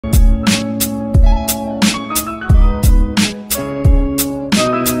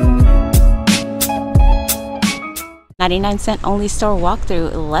99-cent only store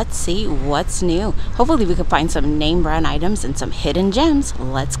walkthrough. Let's see what's new. Hopefully we can find some name brand items and some hidden gems.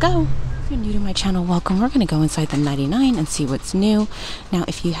 Let's go. If you're new to my channel, welcome. We're going to go inside the 99 and see what's new. Now,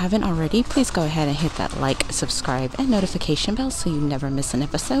 if you haven't already, please go ahead and hit that like, subscribe, and notification bell so you never miss an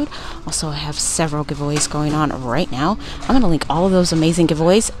episode. Also, I have several giveaways going on right now. I'm going to link all of those amazing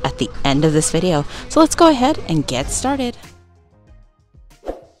giveaways at the end of this video. So let's go ahead and get started.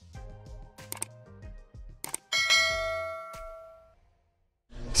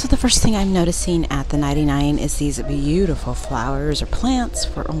 So the first thing I'm noticing at the 99 is these beautiful flowers or plants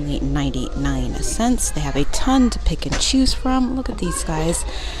for only 99 cents. They have a ton to pick and choose from. Look at these guys.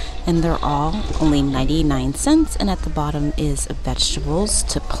 And they're all only 99 cents. And at the bottom is vegetables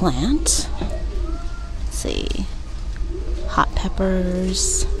to plant. Let's see. Hot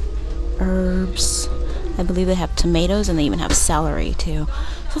peppers, herbs. I believe they have tomatoes and they even have celery too.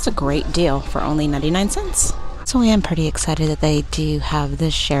 So that's a great deal for only 99 cents. So I am pretty excited that they do have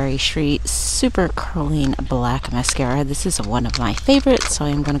the Sherry Street Super Curling Black Mascara. This is one of my favorites, so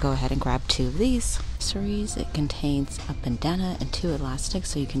I'm going to go ahead and grab 2 of these. Accessories, it contains a bandana and 2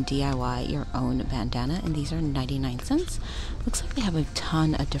 elastics, so you can DIY your own bandana, and these are 99 cents. Looks like they have a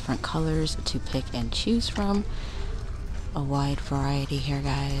ton of different colors to pick and choose from. A wide variety here,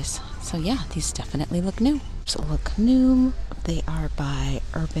 guys. So yeah, these definitely look new. So look new. They are by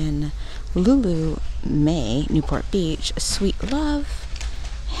Urban Lulu May, Newport Beach. Sweet Love,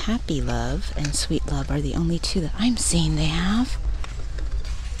 Happy Love, and Sweet Love are the only 2 that I'm seeing they have.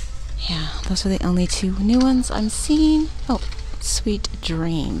 Yeah, those are the only 2 new ones I'm seeing. Oh, Sweet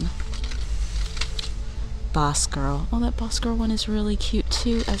Dream. Boss Girl. Oh, that Boss Girl one is really cute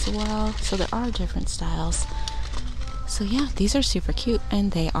too as well. So there are different styles. So yeah, these are super cute,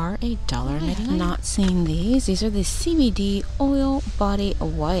 and they are $1.99. I have not seen these. These are the CBD oil body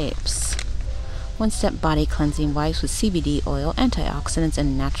wipes. One-step body cleansing wipes with CBD oil, antioxidants,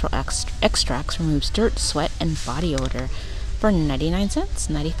 and natural extracts. Removes dirt, sweat, and body odor. For 99 cents,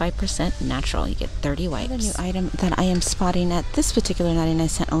 95% natural. You get 30 wipes. The new item that I am spotting at this particular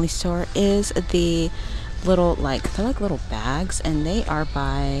 99-cent only store is the little, they're like little bags, and they are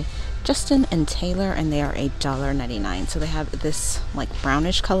by Justin and Taylor, and they are $1.99. So they have this like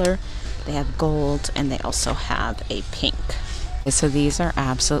brownish color, they have gold, and they also have a pink. So these are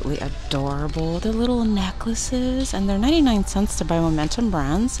absolutely adorable. They're little necklaces, and they're 99 cents to buy Momentum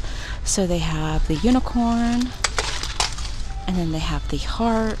brands. So they have the unicorn, and then they have the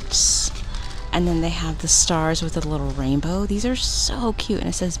hearts, and then they have the stars with a little rainbow. These are so cute, and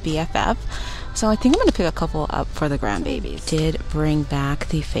it says BFF. So I think I'm going to pick a couple up for the grandbabies. Did bring back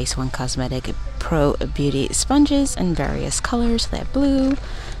the Face One Cosmetic Pro Beauty sponges in various colors. They have blue,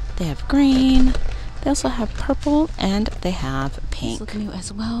 they have green, they also have purple, and they have pink. These look new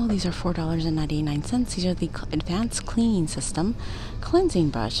as well. These are $4.99. These are the Advanced Cleaning System Cleansing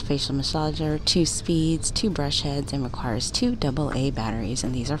Brush Facial Massager, 2 speeds, 2 brush heads, and requires 2 AA batteries.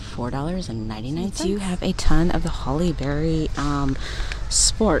 And these are $4.99. You have a ton of the Holly Berry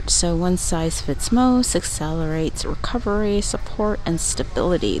Sport. So one size fits most, accelerates recovery, support, and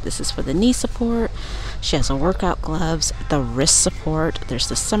stability. This is for the knee support. She has a workout gloves, the wrist support. There's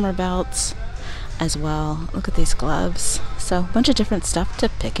the summer belts as well. Look at these gloves. So a bunch of different stuff to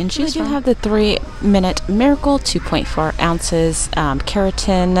pick and choose from. We do have the 3-Minute Miracle 2.4 ounces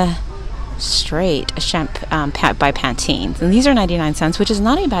keratin straight shampoo by Pantene, and these are 99 cents, which is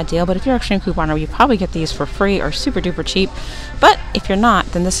not a bad deal. But if you're Extreme Couponer, you probably get these for free or super duper cheap. But if you're not,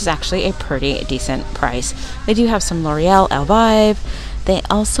 then this is actually a pretty decent price. They do have some L'Oreal Elvive. They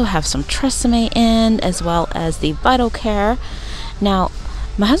also have some Tresemme in, as well as the Vital Care. Now,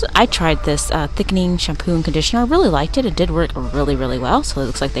 my husband, I tried this thickening shampoo and conditioner. I really liked it. It did work really, really well. So it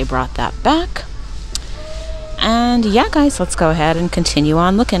looks like they brought that back. And yeah, guys, let's go ahead and continue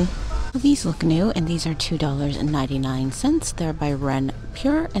on looking. Well, these look new, and these are $2.99. They're by Ren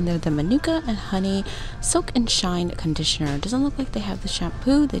Pure, and they're the Manuka and Honey Soak and Shine Conditioner. It doesn't look like they have the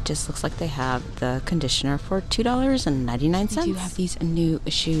shampoo. It just looks like they have the conditioner for $2.99. We do have these new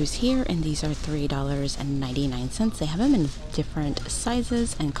shoes here, and these are $3.99. They have them in different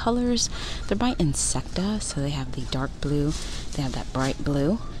sizes and colors. They're by Insecta, so they have the dark blue. They have that bright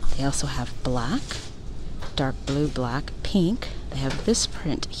blue. They also have black, dark blue, black, pink. They have this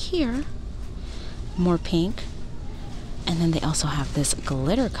print here, more pink, and then they also have this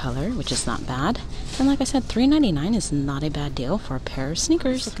glitter color, which is not bad. And like I said, $3.99 is not a bad deal for a pair of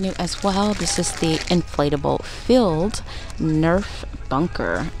sneakers. Look new as well. This is the inflatable filled Nerf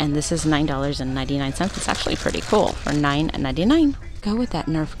bunker, and this is $9.99. It's actually pretty cool for $9.99. Go with that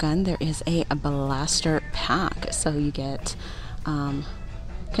Nerf gun, there is a blaster pack, so you get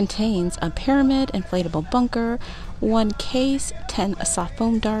Contains a pyramid, inflatable bunker, 1 case, 10 soft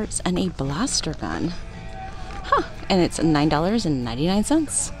foam darts, and a blaster gun. Huh, and it's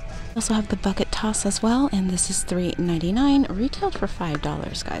 $9.99. We also have the bucket toss as well, and this is $3.99, retailed for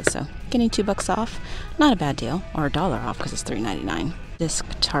 $5, guys. So getting $2 off, not a bad deal, or $1 off because it's $3.99. This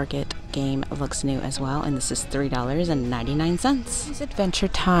Target game looks new as well, and this is $3.99. This is Adventure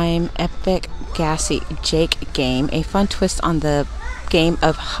Time Epic Gassy Jake game, a fun twist on the game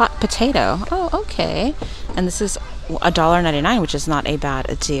of hot potato. Oh, okay. And this is $1.99, which is not a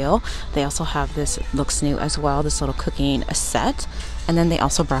bad deal. They also have this, looks new as well, this little cooking set. And then they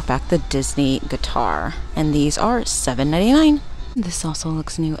also brought back the Disney guitar, and these are $7.99. This also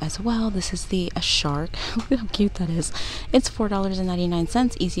looks new as well. This is the shark. Look how cute that is. It's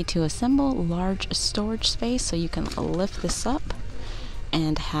 $4.99, easy to assemble, large storage space, so you can lift this up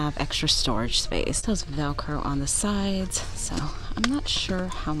and have extra storage space. It has Velcro on the sides, so I'm not sure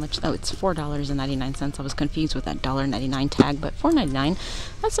how much. Oh, it's $4.99. I was confused with that $1.99 tag, but $4.99,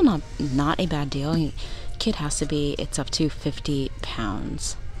 that's not a bad deal. Kid has to be, it's up to 50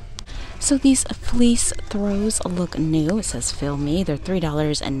 pounds. So these fleece throws look new. It says Fill Me. They're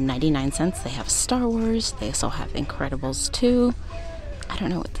 $3.99. They have Star Wars. They also have Incredibles 2. I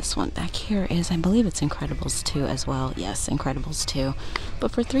don't know what this one back here is. I believe it's Incredibles 2 as well. Yes, Incredibles 2. But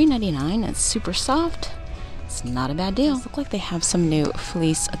for $3.99, it's super soft. It's not a bad deal. Look like they have some new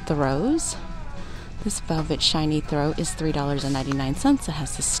fleece throws. This velvet shiny throw is $3.99. It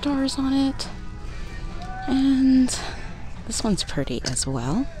has the stars on it. And this one's pretty as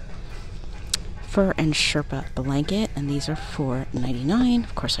well. Fur and Sherpa blanket, and these are $4.99.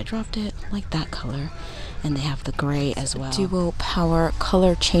 Of course, I dropped it. I like that color. And they have the gray as well. Duo Power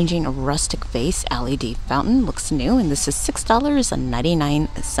color changing rustic vase LED fountain looks new, and this is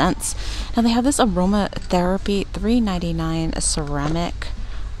 $6.99. Now they have this aromatherapy $3.99 ceramic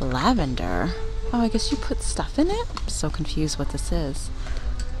lavender. Oh, I guess you put stuff in it? I'm so confused what this is.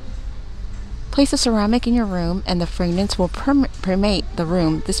 Place a ceramic in your room and the fragrance will permeate the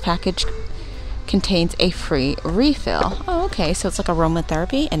room. This package contains a free refill. Oh, okay, so it's like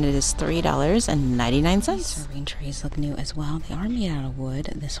aromatherapy, and it is $3.99. Serving trays look new as well. They are made out of wood.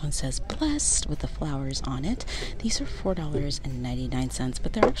 This one says Blessed with the flowers on it. These are $4.99,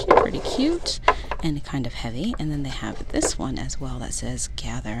 but they're actually pretty cute and kind of heavy. And then they have this one as well that says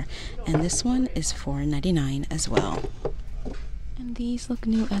Gather, and this one is $4.99 as well. And these look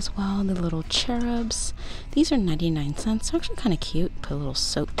new as well, the little cherubs. These are 99 cents. They're actually kind of cute. Put a little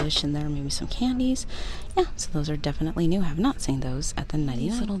soap dish in there, maybe some candies. Yeah, so those are definitely new. I have not seen those at the 99.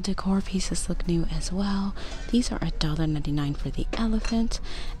 These little decor pieces look new as well. These are $1.99 for the elephant.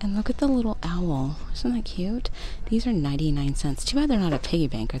 And look at the little owl. Isn't that cute? These are 99 cents. Too bad they're not a piggy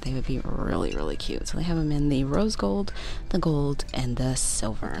bank, or they would be really, really cute. So they have them in the rose gold, the gold, and the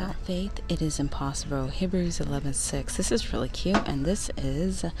silver. Without faith, it is impossible. Hebrews 11:6. This is really cute, and this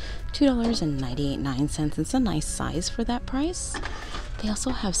is $2.98. It's a nice size for that price. They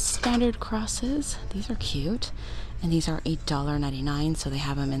also have standard crosses. These are cute, and these are $1.99, so they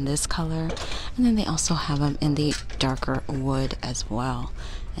have them in this color, and then they also have them in the darker wood as well,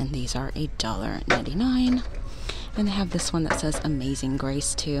 and these are $1.99. And they have this one that says Amazing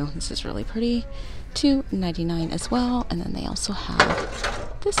Grace too. This is really pretty, $2.99 as well. And then they also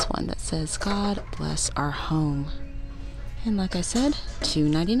have this one that says God Bless Our Home. And like I said,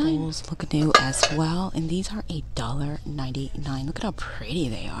 $2.99. Bowls look new as well, and these are $1.99. Look at how pretty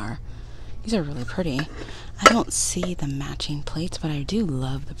they are. These are really pretty. I don't see the matching plates, but I do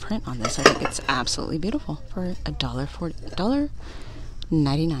love the print on this. I think it's absolutely beautiful for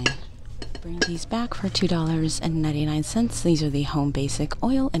 $1.99. Bring these back for $2.99. These are the Home Basic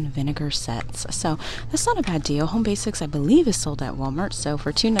oil and vinegar sets. So that's not a bad deal. Home Basics, I believe, is sold at Walmart. So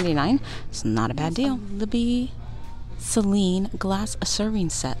for $2.99, it's not a bad deal. Libby Celine glass serving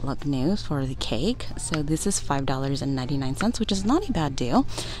set look new for the cake. So this is $5.99, which is not a bad deal.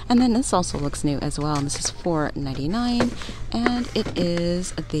 And then this also looks new as well. And this is $4.99, and it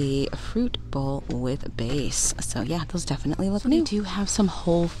is the fruit bowl with base. So yeah, those definitely look new. We do have some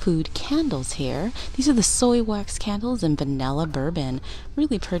whole food candles here. These are the soy wax candles in vanilla bourbon.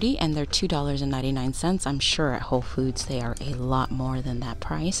 Really pretty, and they're $2.99. I'm sure at Whole Foods they are a lot more than that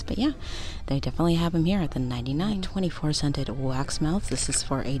price, but yeah, they definitely have them here at the 99. 24 scented wax melts. This is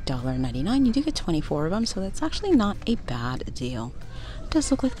for $1.99. You do get 24 of them, so that's actually not a bad deal. does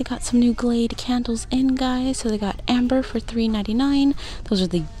look like they got some new Glade candles in, guys. So they got amber for $3.99. Those are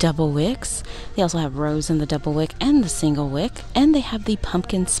the double wicks. They also have rose in the double wick and the single wick. And they have the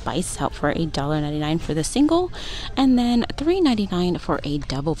pumpkin spice out for $1.99 for the single. And then $3.99 for a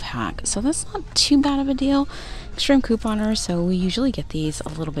double pack. So that's not too bad of a deal. Extreme couponer, so we usually get these a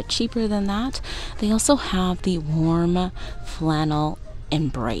little bit cheaper than that. They also have the warm flannel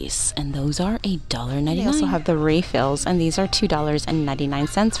embrace, and those are $1.99. They also have the refills, and these are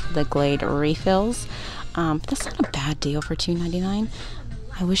 $2.99 for the Glade refills. That's not a bad deal for $2.99.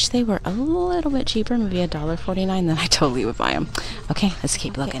 I wish they were a little bit cheaper, maybe $1.49, then I totally would buy them. Okay, let's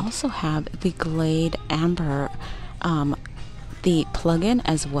keep looking. They also have the Glade amber the plug-in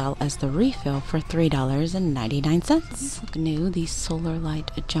as well as the refill for $3.99. Look new, the Solar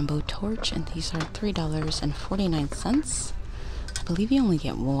Light Jumbo Torch, and these are $3.49. I believe you only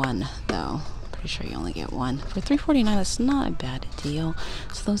get one though. Pretty sure you only get one. For $3.49, that's not a bad deal.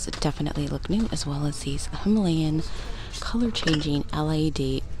 So those definitely look new, as well as these Himalayan color-changing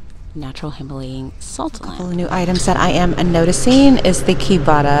LED natural Himalayan salt lamp. A couple of new items that I am noticing is the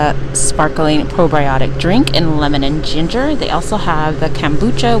Kibata sparkling probiotic drink in lemon and ginger. They also have the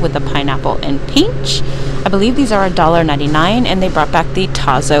kombucha with the pineapple and peach. I believe these are $1.99, and they brought back the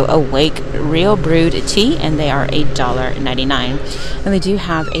Tazo Awake Real Brewed Tea, and they are $1.99. And they do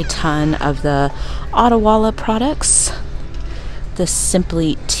have a ton of the Ottawalla products, the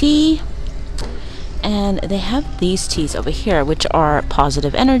Simply Tea, and they have these teas over here, which are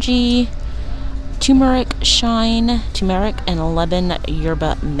Positive Energy, Turmeric Shine, Turmeric, and Lemon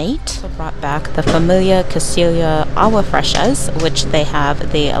Yerba Mate. So brought back the Familia Casilia Agua Freshas, which they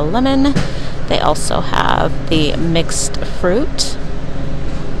have the lemon. They also have the mixed fruit.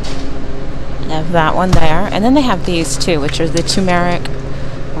 They have that one there. And then they have these two, which are the Turmeric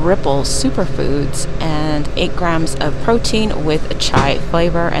Ripple Superfoods, and 8 grams of protein with chai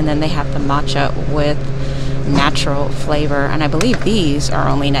flavor. And then they have the matcha with natural flavor, and I believe these are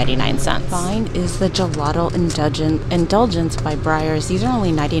only 99 cents. Fine is the Gelato Indulgence by Breyers. These are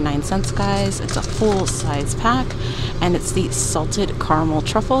only 99 cents, guys. It's a full size pack, and it's the salted caramel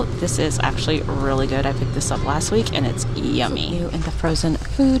truffle. This is actually really good. I picked this up last week, and it's yummy. New in the frozen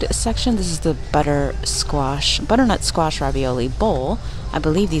food section, this is the butternut squash ravioli bowl. I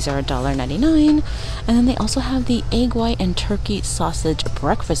believe these are $1.99. And then they also have the egg white and turkey sausage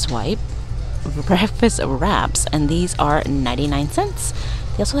breakfast wraps, and these are 99 cents.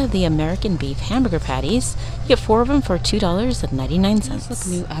 They also have the American beef hamburger patties. You get 4 of them for $2.99. These look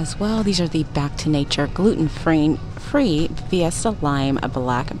new as well. These are the Back to Nature gluten-free Fiesta Lime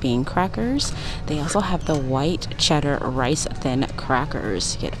black bean crackers. They also have the white cheddar rice thin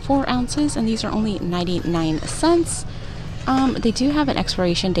crackers. You get 4 ounces, and these are only 99 cents. They do have an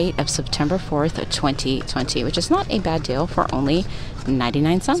expiration date of September 4th, 2020, which is not a bad deal for only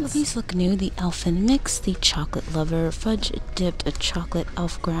 99 cents. So these look new. The Elfin Mix, the Chocolate Lover Fudge Dipped Chocolate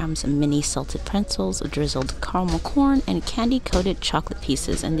Elf Grams Mini Salted Pretzels, Drizzled Caramel Corn, and Candy Coated Chocolate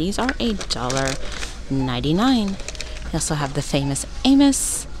Pieces, and these are $1.99. They also have the famous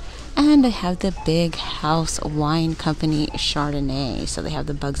Amos, and they have the Big House Wine Company Chardonnay. So they have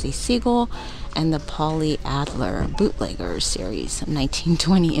the Bugsy Siegel and the Polly Adler Bootleggers Series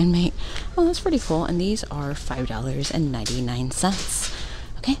 1920 Inmate. Oh, that's pretty cool. And these are $5.99.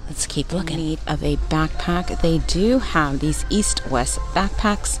 Okay, let's keep looking. In need of a backpack. They do have these East-West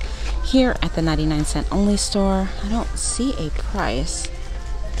backpacks here at the 99-cent only store. I don't see a price,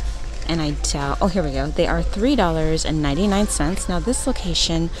 and I doubt, oh, here we go. They are $3.99. Now this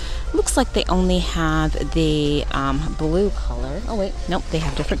location looks like they only have the blue color. Oh wait, nope, they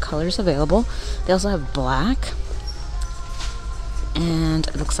have different colors available. They also have black, and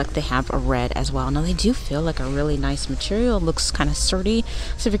it looks like they have a red as well. Now they do feel like a really nice material. It looks kind of sturdy.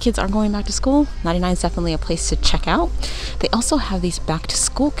 So if your kids are going back to school, 99 is definitely a place to check out. They also have these back to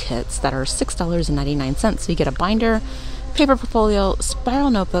school kits that are $6.99. So you get a binder, paper portfolio, spiral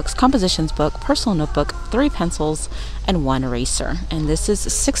notebooks, compositions book, personal notebook, 3 pencils, and 1 eraser. And this is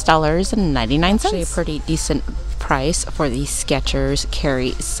 $6.99. Actually a pretty decent price for the Skechers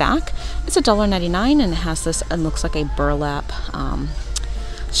Carry Sack. It's $1.99, and it has this, it looks like a burlap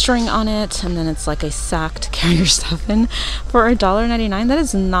string on it, and then it's like a sack to carry your stuff in for $1.99. That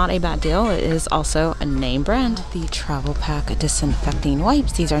is not a bad deal. It is also a name brand. The Travel Pack Disinfecting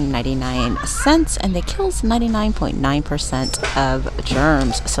Wipes, these are 99 cents, and they kills 99.9% of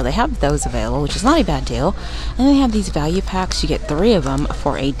germs. So they have those available, which is not a bad deal. And they have these value packs. You get 3 of them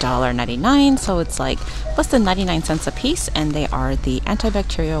for $1.99, so it's like less than 99 cents a piece, and they are the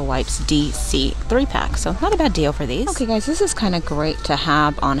antibacterial wipes DC 3-pack. So not a bad deal for these. Okay guys, this is kind of great to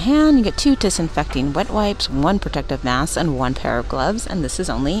have on hand. You get 2 disinfecting wet wipes, 1 protective mask, and 1 pair of gloves, and this is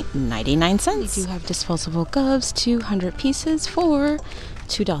only 99 cents. They do have disposable gloves, 200 pieces for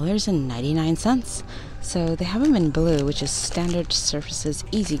 $2.99. So they have them in blue, which is Standard Surfaces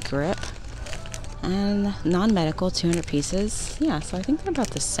Easy Grip, and non-medical 200 pieces. Yeah, so I think they're about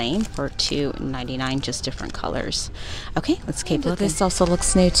the same for $2.99, just different colors. Okay, let's keep looking. This also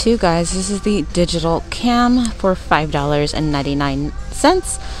looks new too, guys. This is the digital cam for $5.99.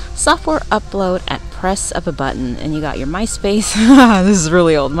 Software upload at press of a button, and you got your MySpace. This is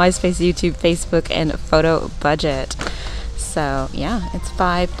really old. MySpace, YouTube, Facebook, and photo budget. So yeah, it's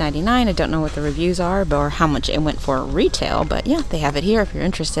 $5.99. I don't know what the reviews are or how much it went for retail, but yeah, they have it here if you're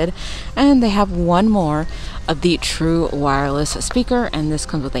interested. And they have one more of the true wireless speaker, and this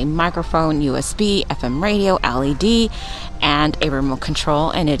comes with a microphone, USB, FM radio, LED, and a remote control,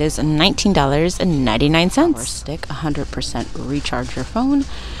 and it is $19.99. Power stick, 100% recharge your phone.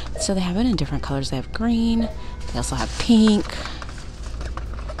 So they have it in different colors. They have green, they also have pink.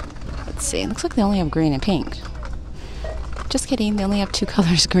 Let's see, it looks like they only have green and pink. Just kidding, they only have 2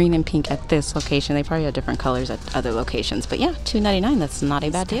 colors, green and pink, at this location. They probably have different colors at other locations. But yeah, $2.99, that's not a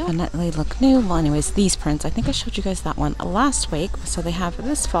bad deal. Definitely look new. Well, anyways, these prints, I think I showed you guys that one last week. So they have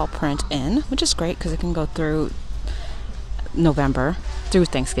this fall print in, which is great because it can go through November, through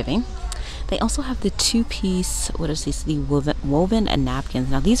Thanksgiving. They also have the 2-piece, what is this, the woven and napkins.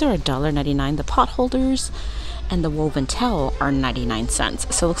 Now these are $1.99. The pot holders and the woven towel are 99 cents.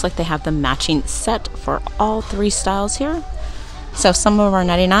 So it looks like they have the matching set for all 3 styles here. So some of them are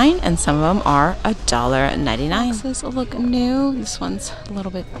 99 and some of them are $1.99. Boxes look new. This one's a little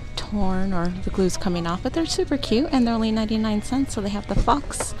bit torn or the glue's coming off, but they're super cute and they're only 99 cents. So they have the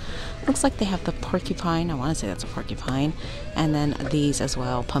fox. Looks like they have the porcupine. I want to say that's a porcupine. And then these as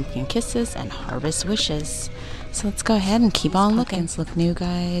well, pumpkin kisses and harvest wishes. So let's go ahead and keep on looking. These look new,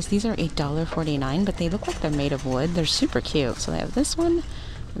 guys. These are $8.49, but they look like they're made of wood. They're super cute. So they have this one,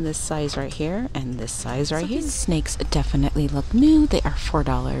 this size right here, and this size right here. These snakes definitely look new. They are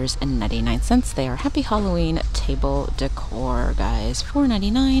 $4.99. They are Happy Halloween table decor, guys.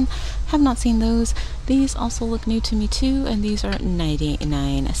 $4.99. Have not seen those. These also look new to me too, and these are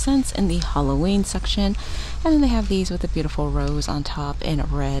 99 cents in the Halloween section. And then they have these with a beautiful rose on top in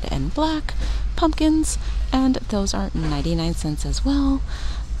red and black, pumpkins, and those are 99 cents as well.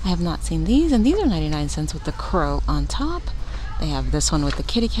 I have not seen these, and these are 99 cents with the crow on top. They have this one with the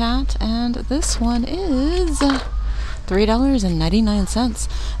kitty cat, and this one is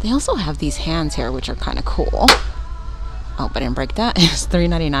 $3.99. They also have these hands here, which are kind of cool. Oh, but I didn't break that. It's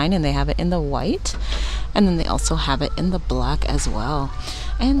 $3.99, and they have it in the white, and then they also have it in the black as well.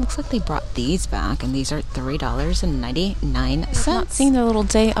 And it looks like they brought these back, and these are $3.99. Not seeing the little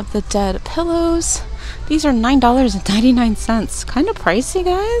Day of the Dead pillows. These are $9.99. Kind of pricey,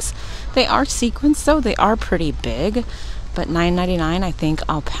 guys. They are sequins, though. They are pretty big. But $9.99, I think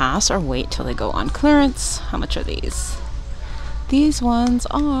I'll pass or wait till they go on clearance. How much are these? These ones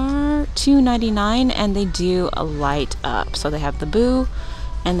are $2.99, and they do a light up. So they have the boo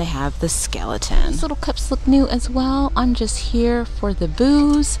and they have the skeleton. These little cups look new as well. I'm just here for the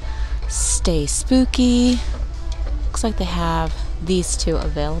boos. Stay spooky. Looks like they have these 2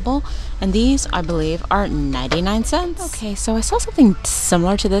 available, and these I believe are 99 cents. Okay, so I saw something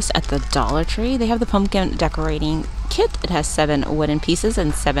similar to this at the Dollar Tree. They have the pumpkin decorating kit. It has 7 wooden pieces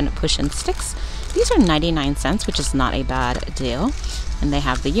and 7 push-in sticks. These are 99 cents, which is not a bad deal. And they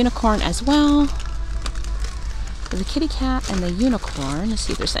have the unicorn as well. The kitty cat and the unicorn. Let's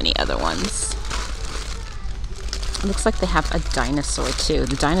see if there's any other ones. It looks like they have a dinosaur too.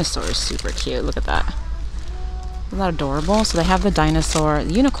 The dinosaur is super cute. Look at that. Isn't that adorable? So they have the dinosaur,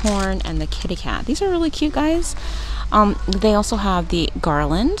 the unicorn, and the kitty cat. These are really cute, guys. They also have the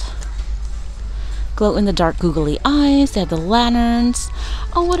garland. Glow-in-the-dark googly eyes. They have the lanterns.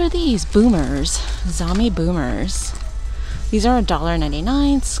 Oh, what are these? Boomers. Zombie boomers. These are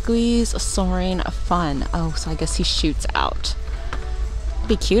 $1.99. Squeeze, soaring, fun. Oh, so I guess he shoots out. It'd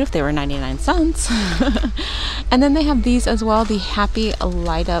be cute if they were 99 cents. And then they have these as well, the happy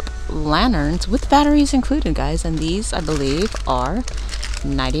light up lanterns with batteries included, guys. And these, I believe, are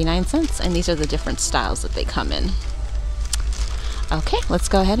 99 cents. And these are the different styles that they come in. Okay, let's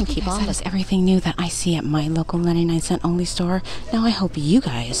go ahead and keep on. That is everything new that I see at my local 99-cent only store. Now, I hope you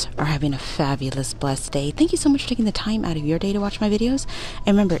guys are having a fabulous, blessed day. Thank you so much for taking the time out of your day to watch my videos.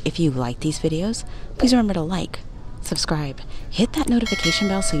 And remember, if you like these videos, please remember to like, subscribe, hit that notification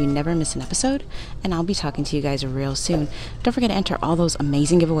bell so you never miss an episode. And I'll be talking to you guys real soon. Don't forget to enter all those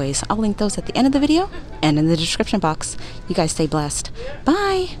amazing giveaways. I'll link those at the end of the video and in the description box. You guys stay blessed.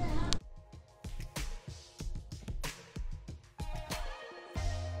 Bye!